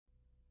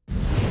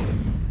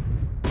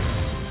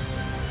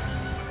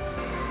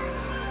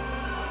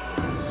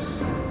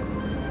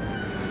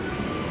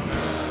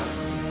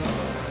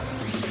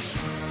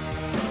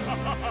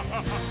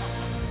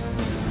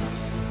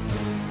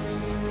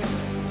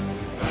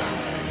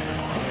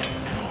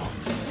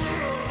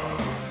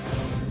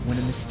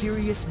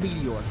mysterious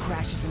meteor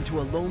crashes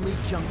into a lonely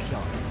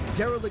junkyard.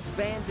 Derelict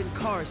vans and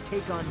cars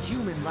take on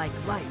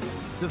human-like life.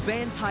 The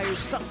Van-Pires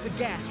suck the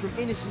gas from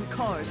innocent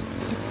cars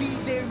to feed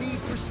their need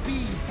for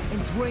speed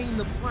and drain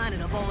the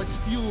planet of all its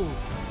fuel.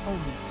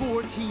 Only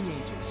 4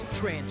 teenagers,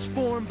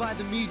 transformed by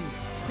the meteor,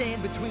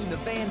 stand between the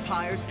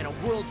Van-Pires and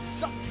a world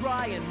sucked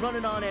dry and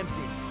running on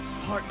empty.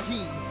 Part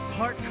team,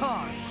 part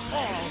car,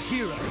 all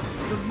hero.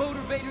 The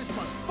Motor-Vaters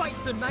must fight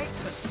the night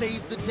to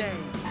save the day.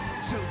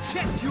 So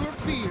check your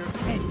fear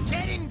and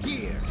get in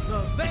gear.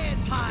 The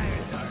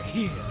Van-Pires are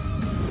here.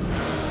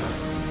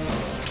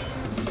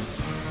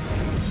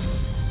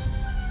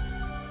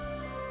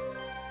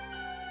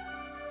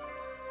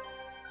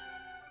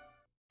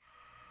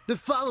 The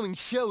following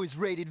show is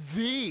rated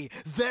V.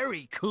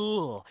 Very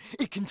cool.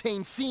 It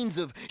contains scenes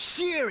of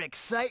sheer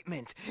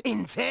excitement,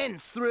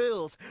 intense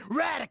thrills,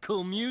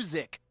 radical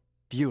music.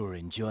 Viewer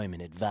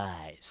enjoyment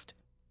advised.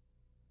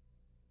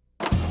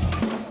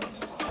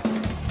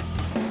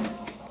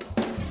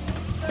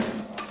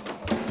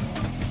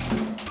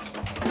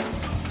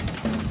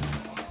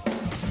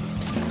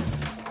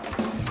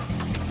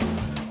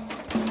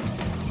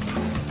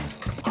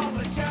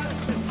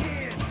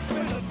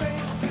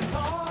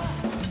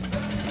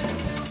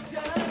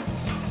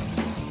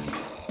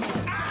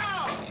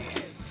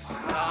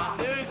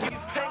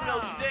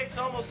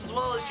 Almost as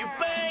well as you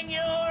bang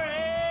your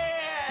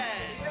head.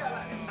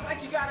 Yeah, it's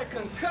like you got a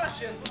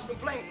concussion from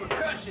playing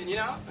percussion, you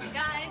know?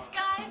 Guys,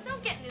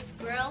 don't get in his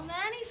grill,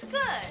 man. He's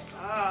good.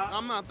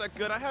 I'm not that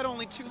good. I had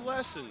only 2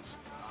 lessons.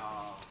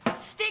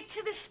 Stick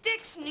to the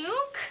sticks,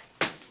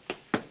 Nuke.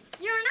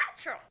 You're a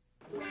natural.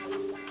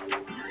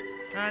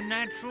 A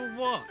natural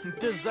what?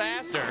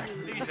 Disaster.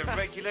 He's a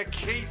regular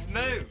Keith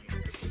Moon.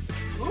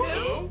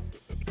 Who?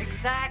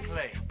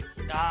 Exactly.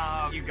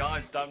 You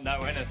guys don't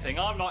know anything.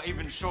 I'm not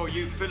even sure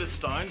you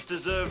Philistines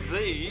deserve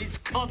these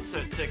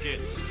concert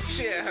tickets.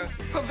 Yeah.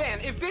 But Van,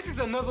 if this is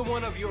another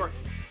one of your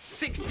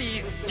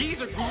 60s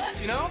geezer groups,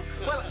 you know,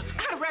 well,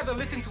 I'd rather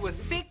listen to a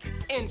sick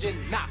engine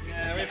knock.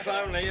 Yeah, if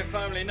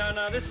only.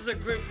 No, this is a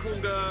group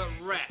called,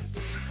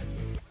 Rats.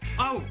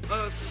 Oh,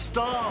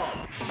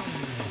 Starr.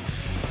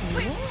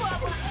 Wait,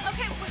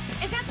 okay, wait,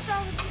 is that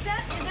Starr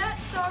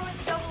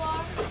with a double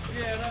R?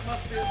 Yeah, that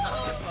must be a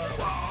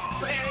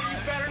typo. Man, you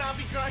better not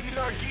be grinding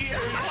our gears.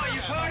 Oh,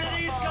 you've heard of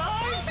these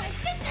guys?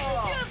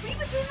 Read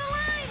between the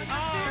lines.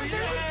 Oh,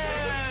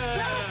 yeah.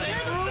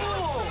 They're the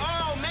rules.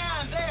 Oh,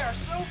 man, they are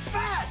so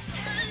fat.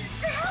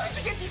 How did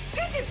you get these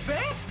tickets,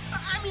 Van?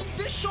 I mean,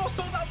 this show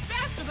sold out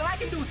faster than I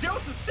can do 0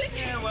 to 60.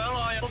 Yeah, well,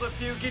 I held a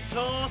few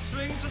guitar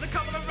strings with a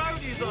couple of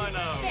roadies I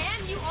know.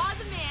 Ben, you are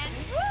the man.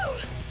 Woo!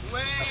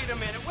 Wait a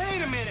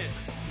minute.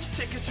 These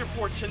tickets are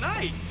for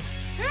tonight.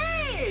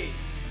 Hey!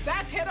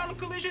 That head-on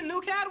collision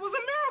Nuke had was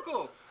a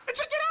miracle.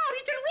 Check it out,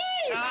 he can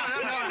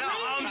read! No.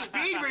 I'm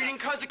speed reading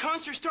because the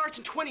concert starts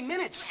in 20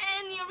 minutes.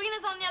 And the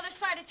arena's on the other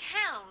side of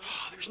town.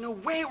 There's no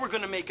way we're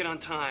gonna make it on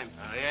time.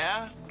 Oh,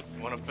 yeah?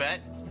 You wanna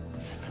bet?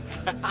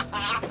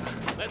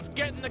 Let's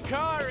get in the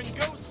car and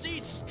go see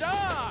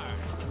Starr.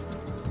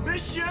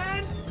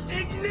 Mission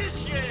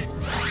ignition!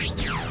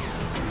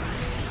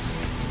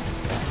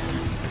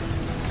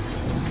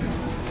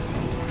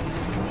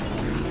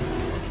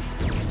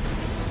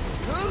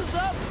 Who's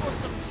up for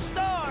some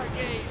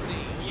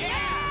stargazing? Yeah!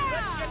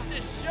 Let's get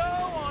this show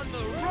on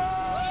the road!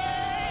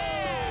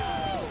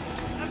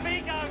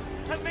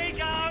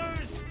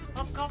 Amigos!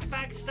 I've got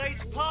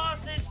backstage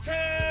passes too!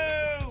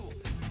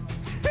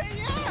 Hey,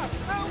 yeah!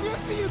 We'll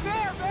see you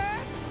there,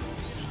 man!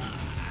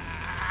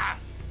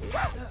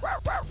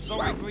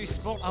 Sorry, Grease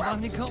Spot, I've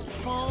only got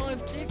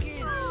 5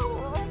 tickets.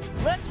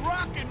 Let's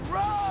rock and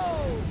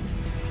roll!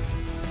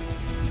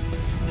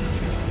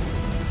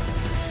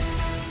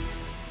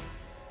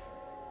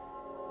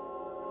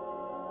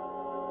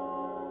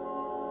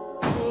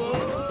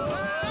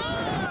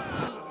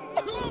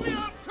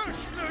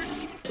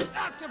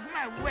 Out of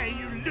my way,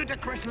 you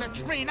ludicrous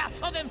latrine! I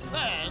saw them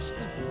first!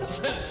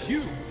 Says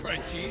you,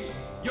 Frenchie.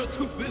 You're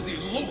too busy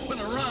loafing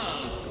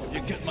around, if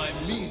you get my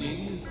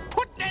meaning.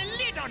 Put the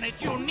lid on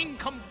it, you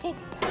nincompoop!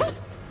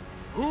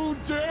 Who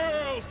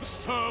dares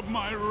disturb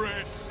my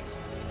rest?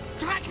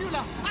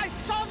 Tracula, I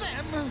saw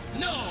them!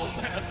 No,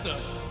 Master.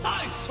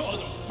 I saw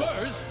them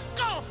first.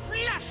 Go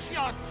flush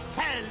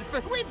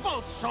yourself! We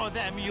both saw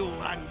them, you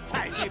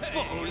untidy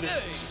fool!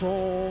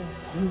 Saw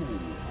who?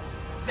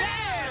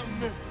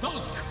 Them!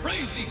 Those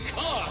crazy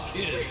car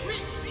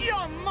kids.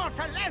 Your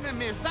mortal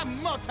enemies, the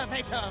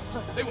Motor-Vaters!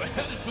 They were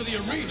headed for the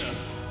arena.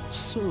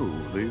 So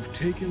they've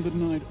taken the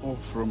night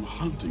off from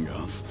hunting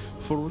us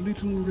for a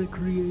little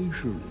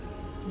recreation.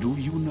 Do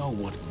you know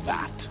what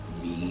that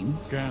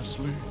means?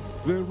 Ghastly,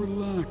 they're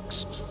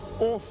relaxed,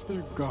 off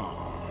their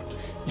guard.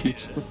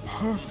 It's the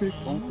perfect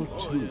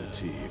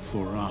opportunity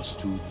for us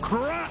to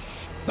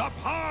crash the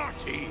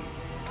party.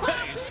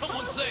 Hey,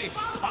 someone say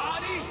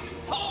party?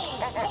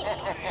 Oh,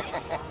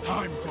 boy!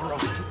 Time for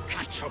us to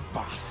catch a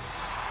bus.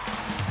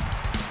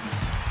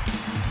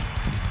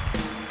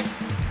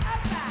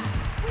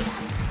 We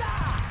are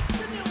Starr,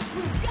 the new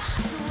crew,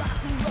 gods of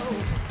rock and roll.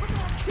 We're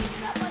gonna kick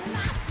it up a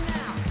notch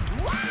now.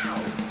 Wow!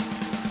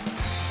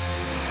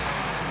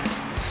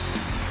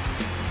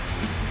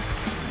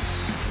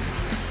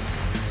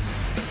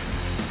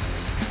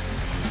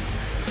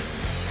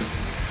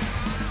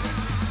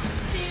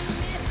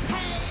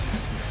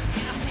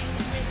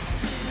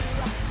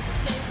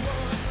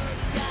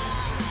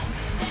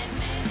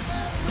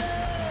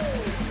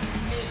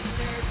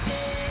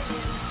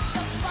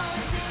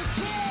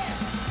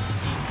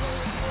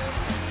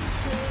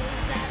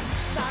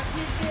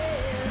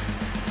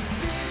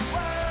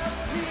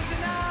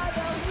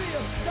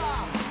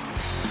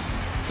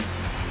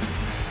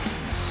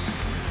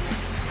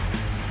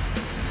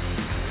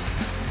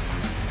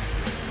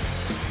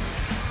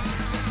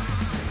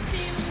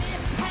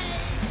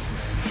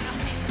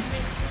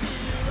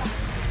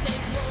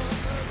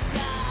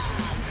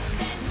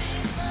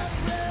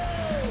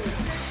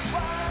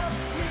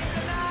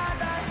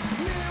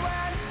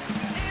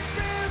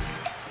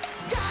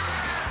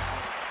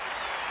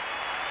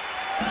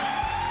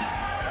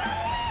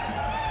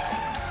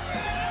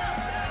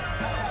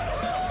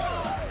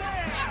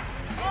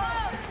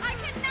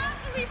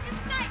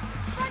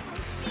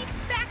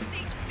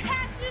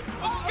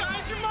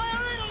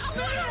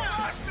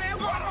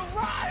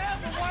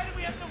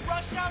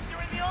 shop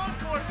during the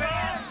encore,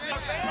 Van.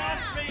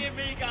 Trust me,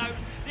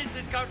 amigos, this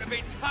is going to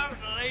be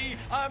totally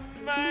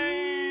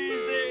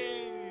amazing.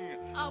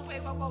 Oh, wait,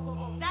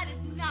 whoa. That is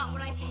not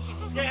what I think it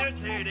is.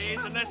 Yes, it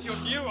is, unless your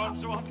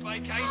neurons are on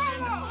vacation.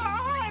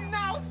 Oh,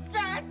 now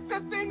that's a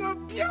thing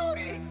of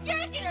beauty!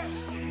 Check it!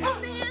 A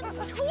man's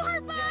tour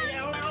bus!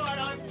 Yeah, all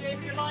right,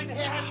 if you like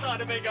the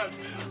outside, amigos,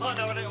 I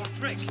know a little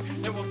trick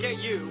that will get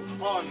you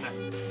on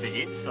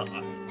the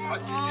inside.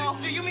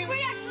 Do you mean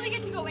We actually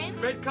get to go in?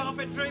 Red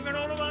carpet treatment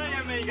all the way,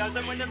 amigos,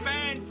 and when the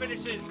band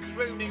finishes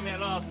crooning their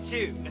last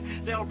tune,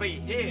 they'll be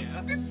here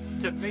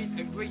to meet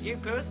and greet you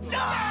personally.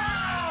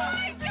 Oh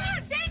my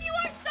God, Zane, you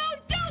are so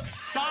dope!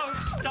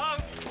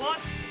 Don't, what?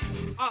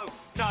 Oh,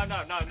 no,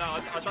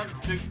 I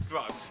don't do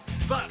drugs.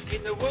 But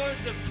in the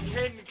words of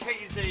Ken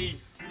Kesey,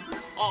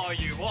 are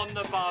you on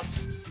the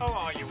bus or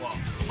are you off?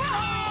 Oh,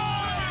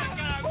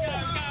 go,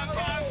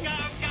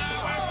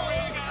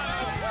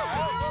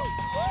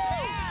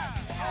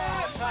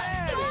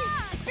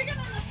 It's bigger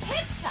than the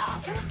pit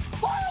stop.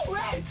 Whoa,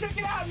 hey, check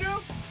it out,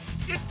 Nuke!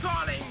 It's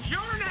calling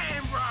your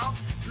name, bro.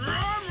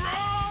 Drum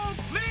roll,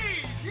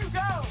 please. You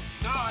go!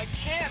 No, I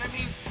can't. I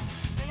mean,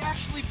 they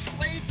actually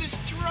played this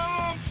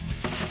drum.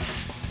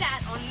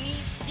 Sat on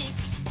these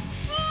seats.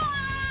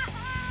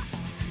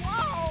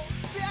 Whoa!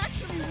 They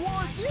actually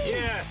wore these!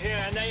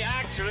 Yeah, and they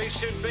actually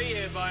should be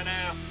here by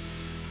now.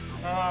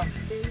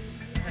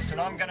 Listen,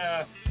 I'm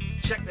gonna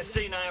check the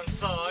scene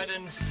outside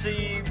and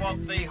see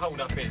what the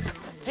holdup is.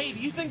 Hey, do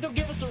you think they'll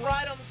give us a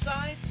ride on the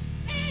side?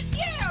 And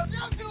yeah,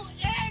 they'll do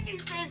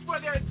anything for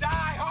their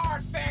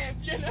die-hard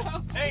fans, you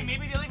know? Hey,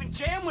 maybe they'll even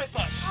jam with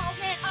us. Oh,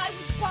 man, I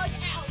would bug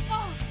out.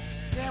 Oh.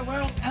 Yeah,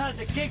 well,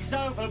 the gig's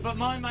over, but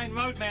my main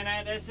roadman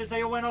out there says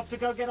they all went off to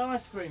go get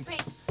ice cream.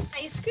 Wait,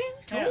 ice cream?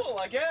 Cool,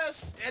 I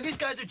guess. And these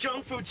guys are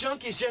junk food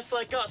junkies just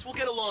like us. We'll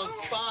get along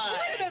fine.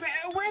 Wait a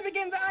minute, where are they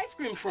getting the ice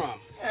cream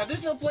from? Yeah,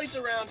 there's no place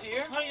around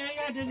here. Oh,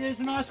 yeah, there's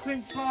an ice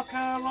cream truck,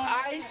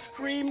 Ice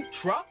cream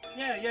truck?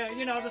 Yeah,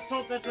 you know, the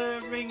sort that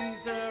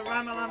rings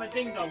Ramalama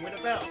Ding Dong with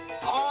a bell.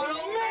 Oh,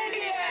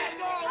 maniac!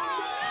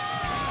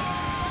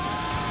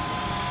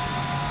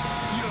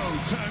 Yo,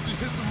 time to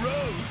hit the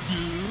road,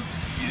 dudes.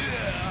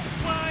 Yeah.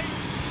 Wait!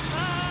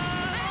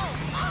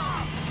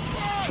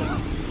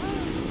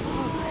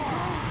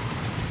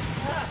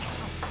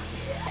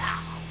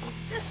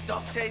 This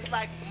stuff tastes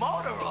like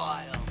motor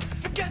oil.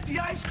 Forget the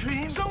ice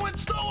cream. Someone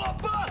stole our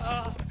bus!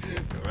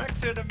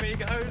 Correction,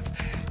 amigos.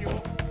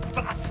 Your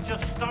bus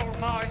just stole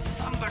my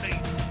somebody's.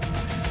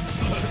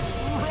 Let's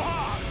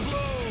rock,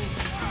 Low.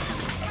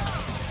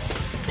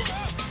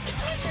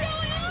 What's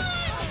going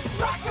on?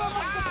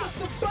 Tracula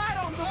the butt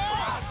on the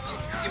bus!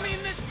 You mean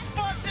this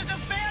bus is a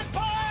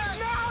vampire?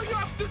 Now you're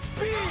up to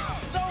speed!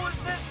 So is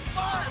this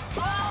bus.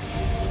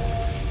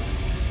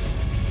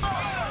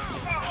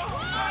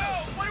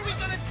 What are we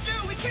gonna do?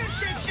 We can't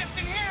shapeshift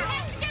in here. We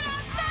have to get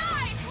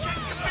outside! Check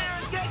your bear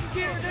and get in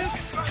gear,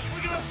 Nuke.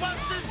 We're gonna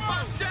bust this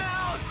bus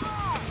down.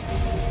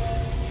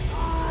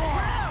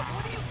 Rev,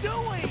 what are you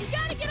doing? We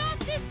gotta get off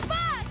this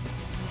bus!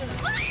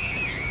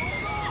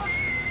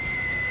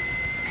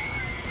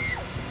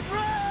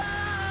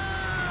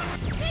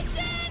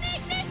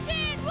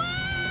 Ignition! Whoa!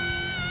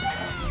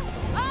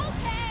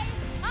 Okay,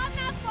 I'm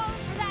not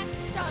falling for that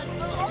stunt.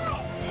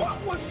 What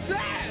was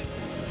that?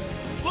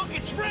 Look,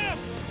 it's Rev.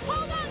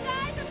 Hold on,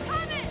 guys, I'm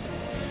coming!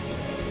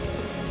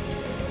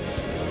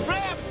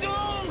 Rev,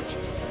 don't!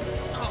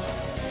 Oh,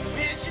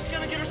 man, she's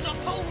gonna get herself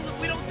totaled if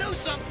we don't do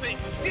something.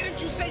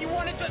 Didn't you say you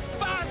wanted just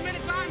 5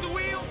 minutes behind the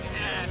wheel?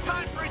 Yeah,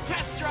 time for a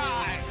test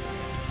drive.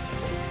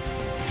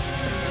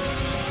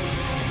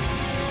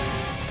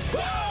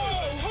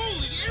 Whoa!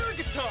 Holy air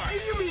guitar!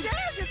 You mean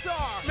air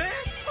guitar,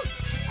 man?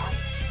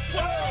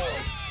 Whoa!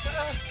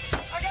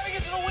 I gotta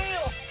get to the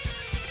wheel.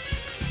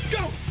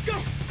 Go!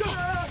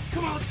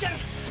 Come on, let's get him.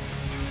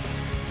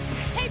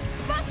 Hey,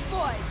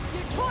 busboy,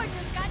 your tour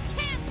just got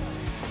canceled.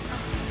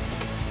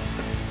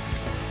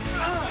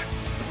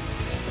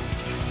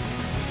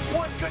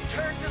 One good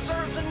turn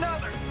deserves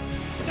another.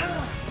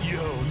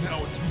 Yo,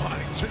 now it's my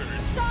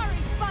turn. Sorry,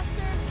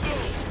 Buster.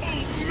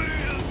 Oh,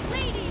 man.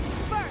 Ladies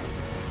first.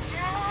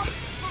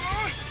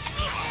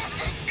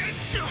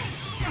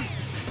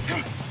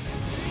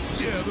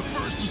 Yeah, the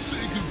first to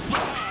say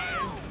goodbye.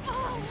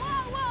 Oh,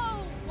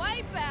 whoa.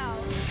 Wipe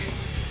out.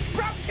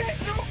 Replicate,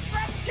 Nuke!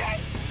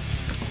 Replicate!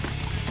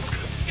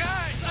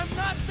 Guys, I'm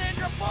not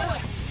Sandra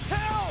Bullock.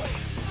 Hell!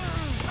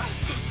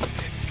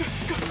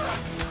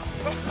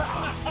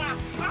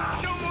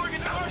 No more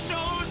guitar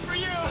solos for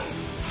you.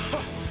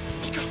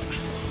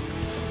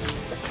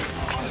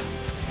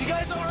 You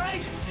guys all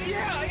right?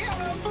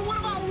 Yeah, but what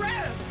about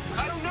Rev?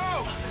 I don't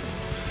know.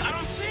 I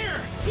don't see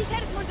her. He's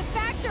headed toward the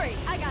factory.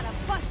 I got a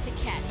bus to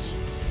catch.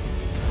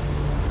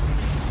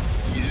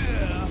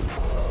 Yeah.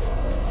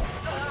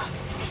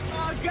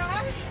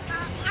 Guys,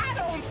 I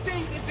don't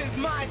think this is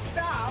my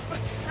stop.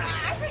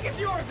 I think it's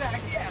yours,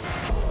 Zach, yeah.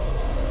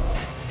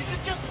 Is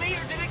it just me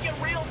or did it get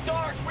real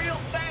dark real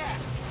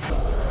fast?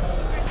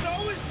 It's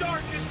always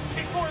darkest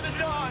before the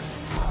dawn.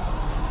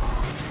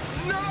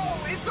 No,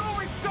 it's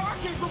always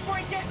darkest before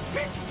it gets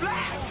pitch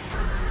black.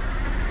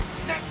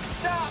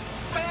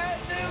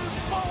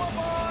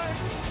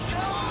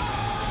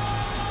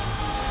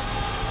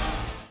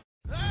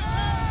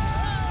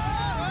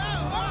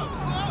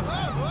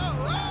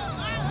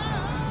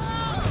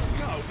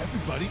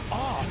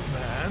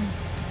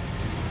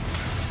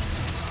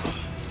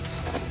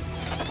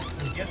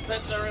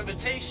 That's our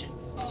invitation.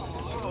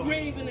 Oh,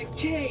 rave in a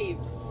cave.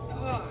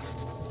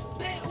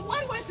 Man,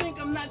 why do I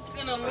think I'm not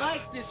gonna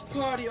like this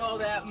party all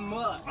that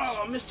much?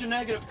 Oh, Mr.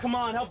 Negative, come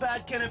on, how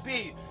bad can it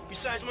be?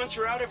 Besides, once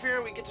you're out of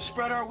here, we get to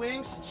spread our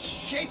wings.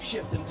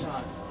 Shapeshift in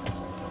time.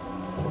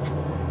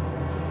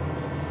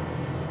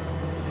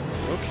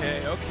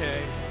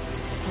 Okay.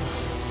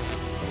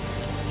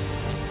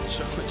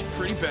 So it's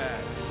pretty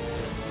bad.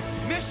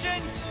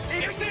 Mission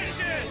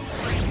ignition!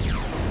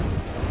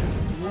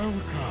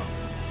 Welcome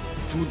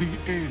to the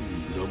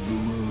end of the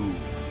road.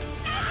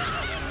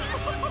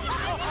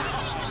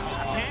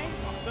 Okay,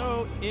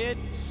 so it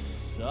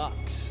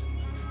sucks.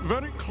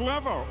 Very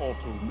clever,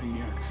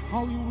 Automaniac.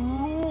 How you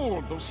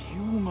lured those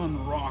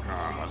human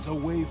rockers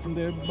away from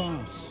their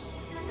bus.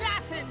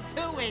 Nothing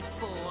to it,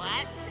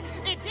 boss.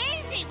 It's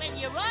easy when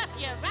you're off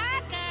your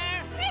rocker.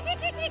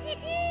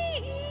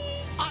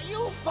 Are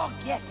you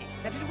forgetting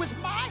that it was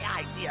my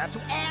idea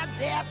to add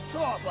their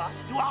tour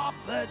bus to our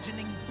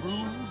burgeoning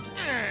brood?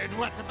 And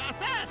what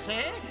about us,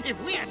 eh? If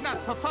we had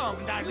not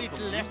performed our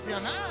little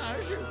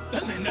espionage...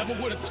 Then they never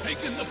would have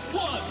taken the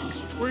plunge.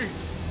 Wait,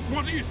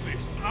 what is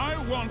this? I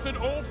wanted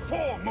all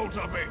 4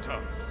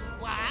 Motor-Vaters.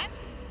 1,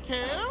 2,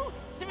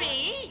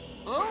 3.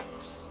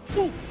 Oops.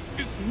 Oops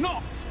is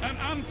not an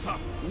answer.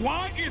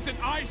 Why is it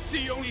I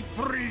see only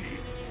 3?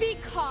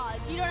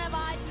 Because you don't have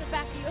eyes in the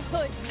back of your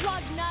hood,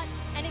 lug nut.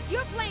 And if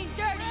you're playing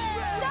dirty,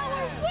 so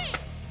are we.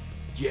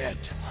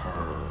 Get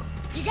her.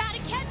 You gotta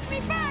catch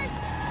me first.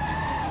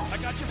 I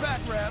got your back,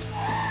 Rev.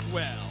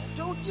 Well,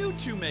 don't you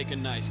two make a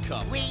nice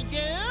couple? We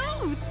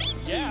do?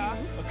 Thank Yeah,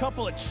 a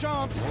couple of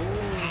chumps.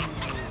 Time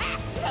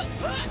to put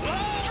the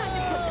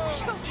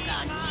choke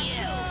on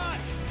you.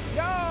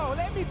 Yo,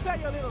 let me tell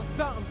you a little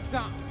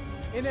something.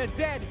 In a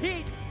dead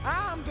heat,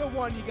 I'm the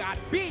one you gotta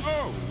beat.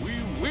 Oh, we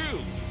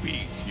will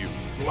beat you,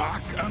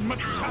 black and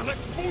metallic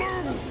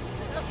blue.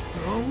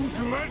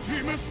 Don't let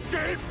him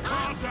escape,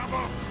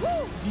 Cardabber.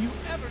 Woo! Do you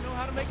ever know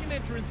how to make an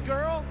entrance,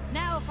 girl?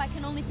 Now if I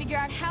can only figure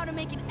out how to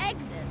make an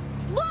exit.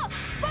 Look,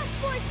 Bus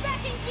Boy's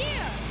back in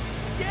gear.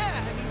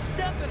 Yeah, and he's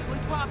definitely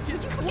popped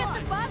his Did you forget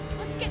clutch. the bus?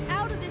 Let's get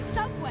out of this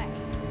subway.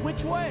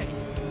 Which way?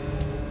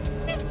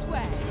 This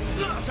way.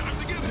 Time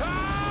to get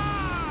high!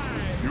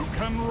 You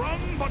can run,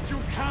 but you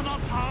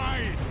cannot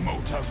hide,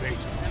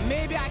 Motor-Vater.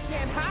 Maybe I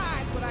can't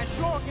hide, but I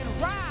sure can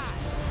ride.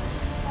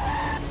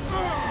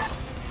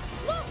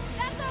 Look,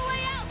 that's our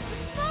way out. The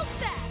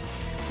smokestack.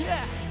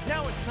 Yeah,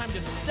 now it's time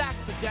to stack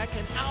the deck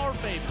in our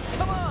favor.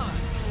 Come on.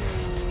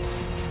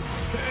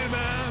 Hey,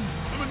 man.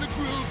 I'm in the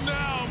groove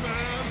now,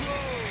 man.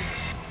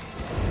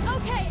 Whoa.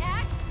 Okay,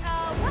 Axe.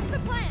 What's the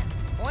plan?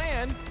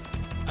 Plan?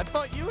 I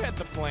thought you had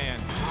the plan.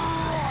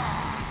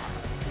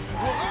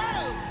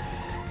 Whoa!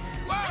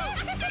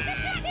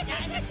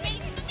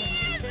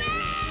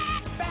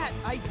 Fat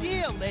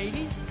idea,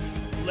 lady.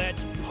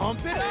 Let's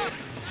pump it up.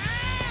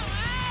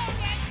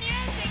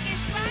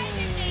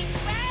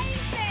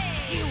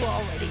 You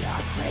already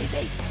are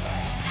crazy.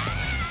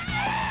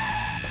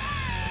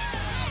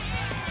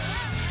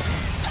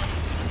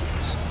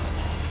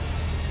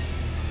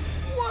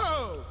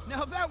 Whoa!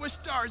 Now that was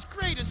Starr's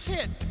greatest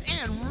hit.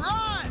 And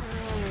run!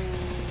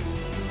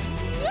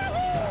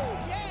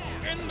 Woohoo!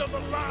 Yeah! End of the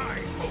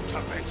line,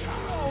 Motor-Vater.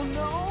 Oh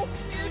no!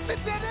 It's a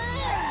dead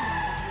end!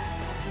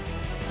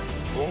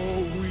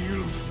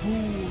 Four-wheel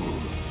fool.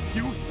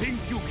 You think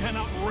you can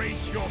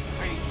outrace your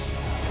fate?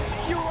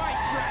 You're right,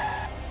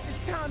 Track. It's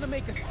time to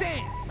make a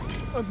stand.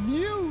 A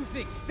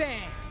music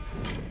stand.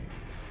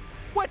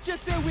 What you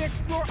say we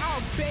explore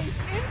our base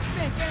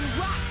instincts and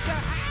rock the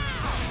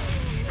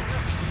house?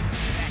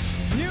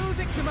 That's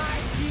music to my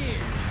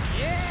ears.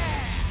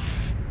 Yeah!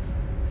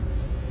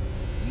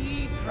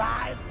 He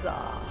drives the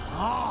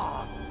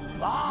hard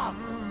rock.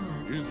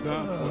 Is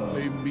that what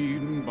they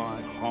mean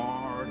by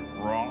hard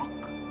rock?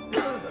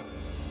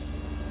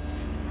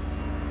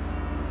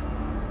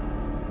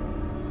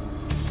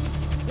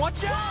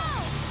 Watch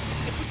out!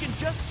 If we can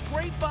just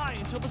scrape by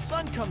until the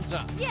sun comes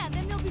up. Yeah,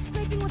 then they'll be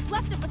scraping what's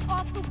left of us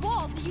off the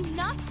walls. Are you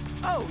nuts?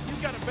 Oh, you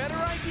got a better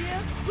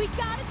idea? We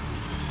gotta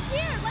twist its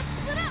gear. Let's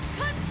split up.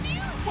 Confuse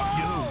it.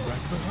 Whoa!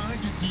 Right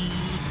behind you, dude.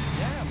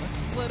 Yeah, let's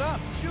split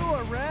up.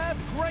 Sure, Rev.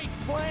 Great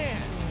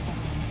plan.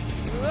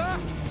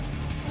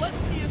 Let's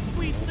see you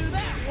squeeze through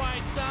that,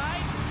 wide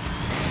sides.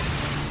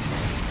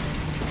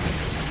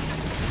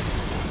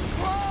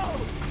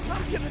 Whoa!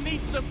 I'm gonna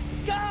need some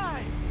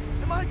guys.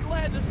 Am I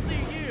glad to see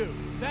you?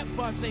 That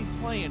bus ain't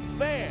playing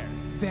fair.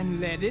 Then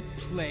let it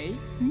play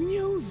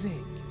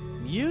music.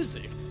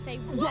 Music? Say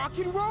what? Rock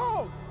and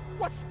roll!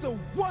 What's the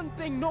one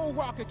thing no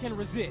rocker can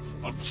resist?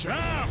 A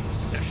jam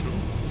session.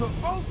 The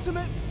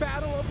ultimate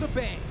battle of the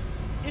bands.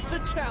 It's a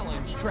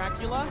challenge,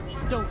 Tracula.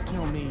 Don't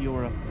tell me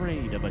you're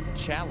afraid of a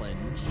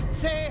challenge.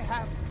 They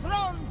have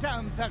thrown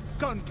down the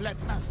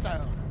gauntlet,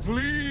 Master.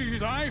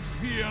 Please, I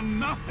fear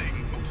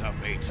nothing,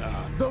 Motor-Vater.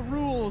 The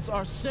rules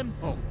are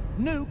simple.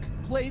 Nuke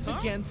plays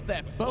against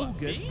that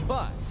bogus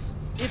bus.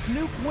 If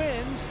Nuke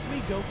wins,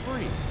 we go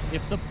free.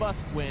 If the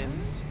bus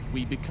wins,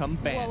 we become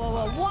banned.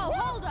 Whoa,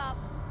 hold up.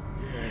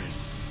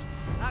 Yes.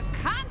 A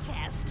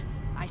contest?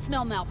 I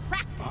smell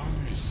malpractice.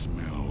 I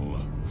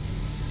smell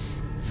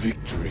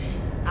victory.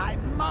 I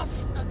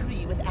must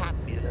agree with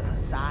Admiral,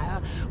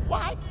 sire.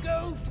 Why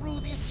go through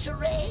this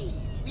charade?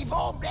 We've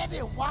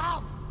already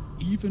won.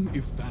 Even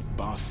if that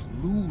bus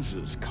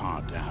loses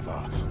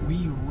Cadaver,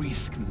 we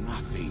risk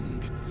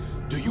nothing.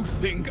 Do you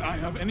think I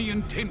have any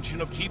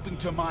intention of keeping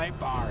to my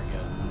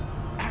bargain?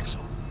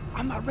 Axel,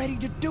 I'm not ready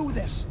to do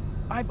this.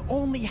 I've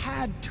only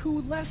had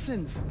 2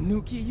 lessons.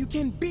 Nuke, you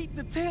can beat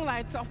the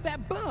taillights off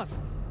that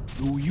bus.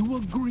 Do you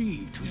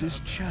agree to this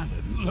challenge?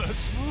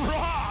 Let's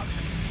rock!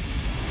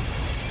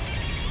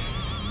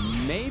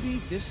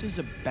 Maybe this is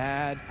a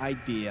bad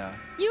idea.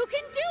 You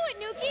can do it,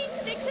 Nuke!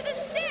 Stick to the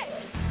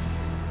sticks!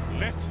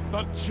 Let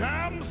the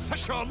jam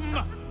session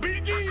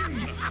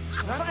begin!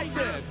 Right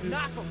dead.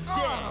 Knock him dead.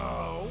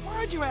 Oh,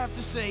 why'd you have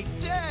to say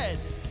dead?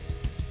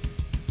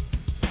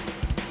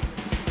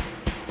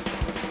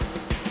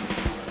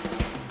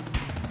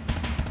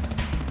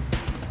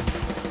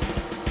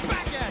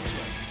 Back at you.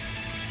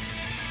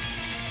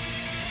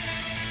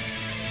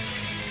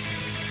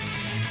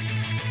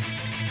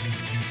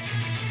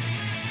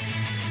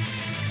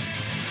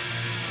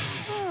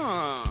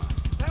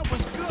 That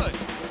was good.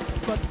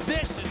 But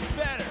this is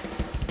better.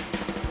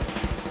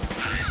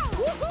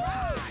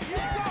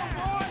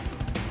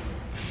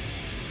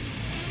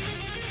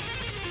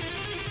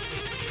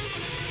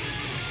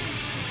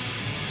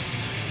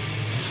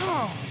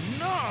 Oh,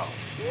 no!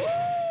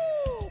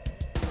 Woo!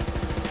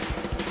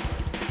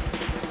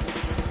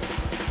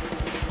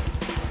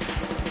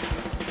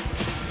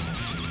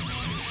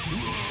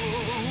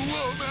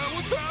 Whoa, man,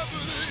 what's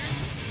happening?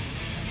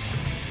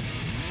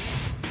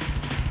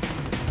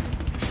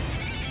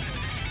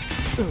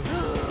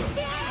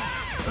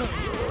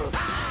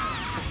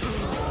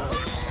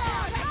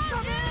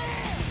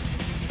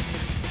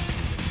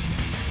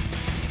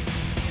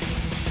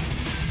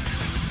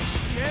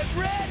 Get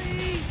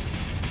ready!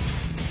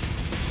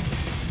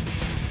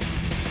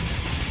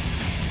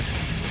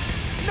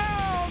 No,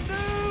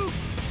 Nuke!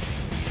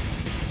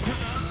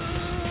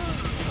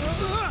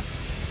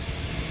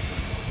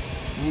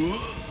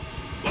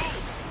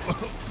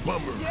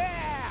 Bummer.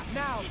 Yeah!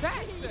 Now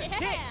that's a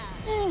hit!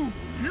 Ooh,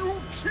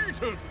 you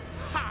cheated!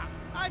 Ha!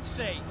 I'd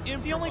say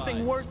improvise. The only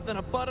thing worse than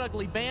a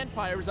butt-ugly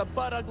vampire is a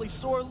butt-ugly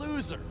sore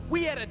loser.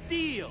 We had a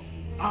deal.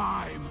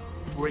 I'm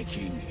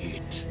breaking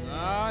it.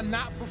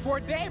 Not before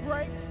day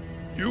breaks.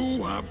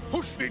 You have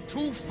pushed it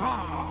too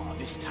far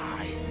this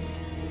time.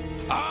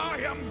 I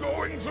am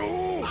going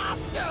to...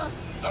 Master,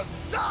 the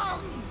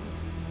sun!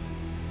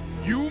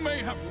 You may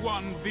have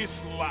won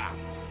this lap,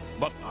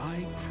 but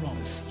I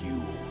promise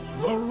you,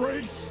 the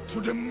race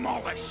to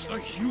demolish the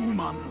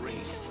human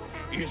race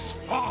is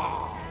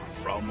far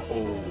from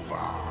over.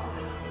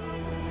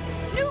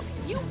 Nuke,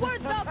 you were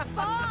the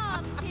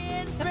bomb,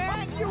 kid!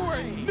 Man, you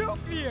were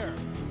nuclear!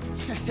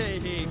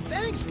 Hey,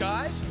 thanks,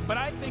 guys. But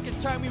I think it's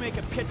time we make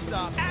a pit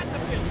stop at the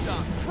pit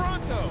stop.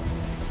 Pronto!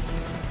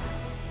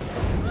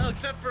 Well,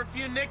 except for a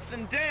few nicks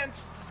and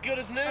dents, it's as good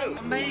as new.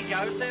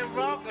 Amigos, they're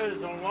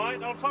rockers, all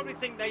right? I'll probably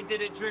think they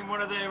did it during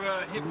one of their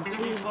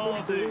hip-dippy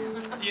parties.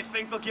 Do you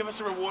think they'll give us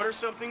a reward or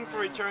something for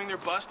returning their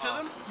bus to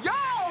them? Yo,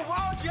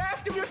 why don't you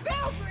ask him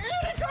yourself?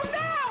 Here they come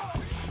now!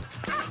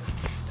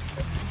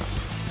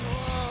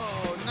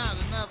 Whoa, not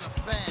another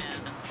fan.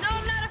 No,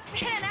 I'm not a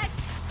fan,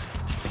 actually.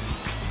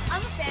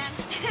 I'm a fan.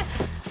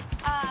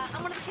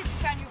 I'm one of the kids who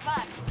found your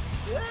bus.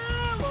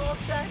 Yeah, well,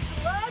 thanks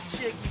a lot,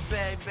 Chicky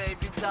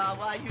baby doll.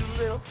 Why, you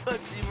little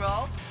tootsie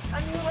roll.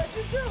 I mean, what'd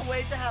you do?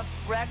 Wait to have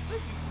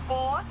breakfast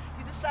before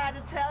you decide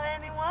to tell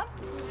anyone?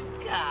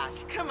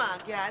 Gosh, come on,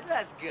 guys,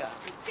 let's go.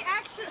 See,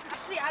 actually,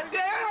 I was...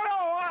 Yeah,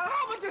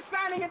 how about just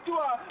signing into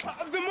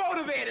the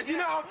Motor-Vaters, you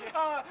know?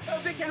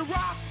 They can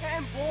rock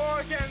and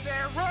Borg and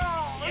they're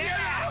wrong.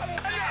 Yeah.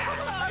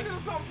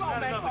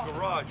 Something, Another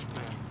garage,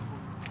 man.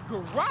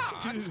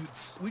 Garage?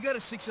 Dudes, we got a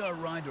 6-hour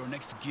ride to our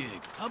next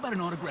gig. How about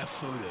an autograph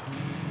photo?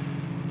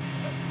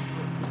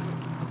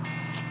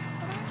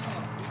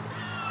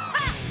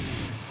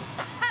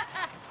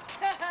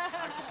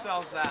 Knock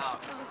yourselves out.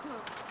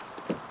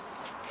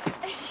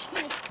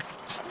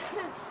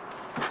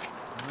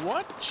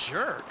 What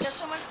jerks? Just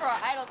so much for our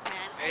idols,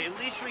 man. Hey, at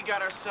least we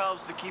got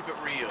ourselves to keep it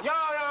real.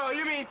 Yo,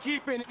 you mean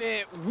keeping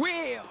it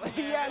real?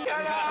 Yeah,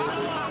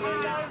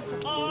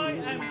 no. I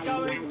am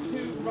going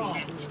to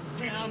rock.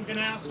 Now I'm going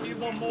to ask you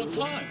one more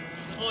time.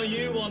 Are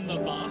you on the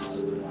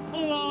bus,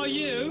 or are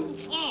you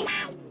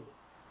off?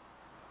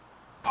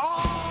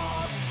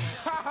 Oh!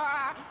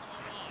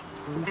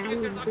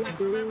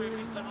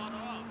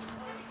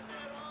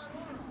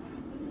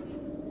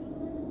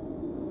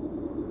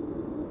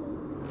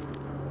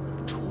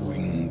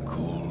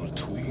 Twinkle,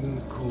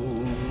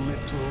 twinkle,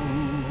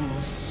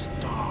 little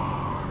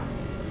star,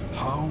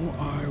 how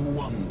I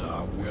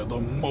wonder where the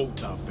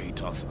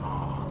Motor-Vaters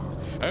are.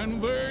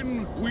 And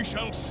then we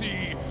shall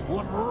see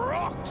what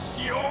rocks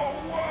your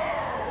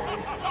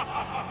world!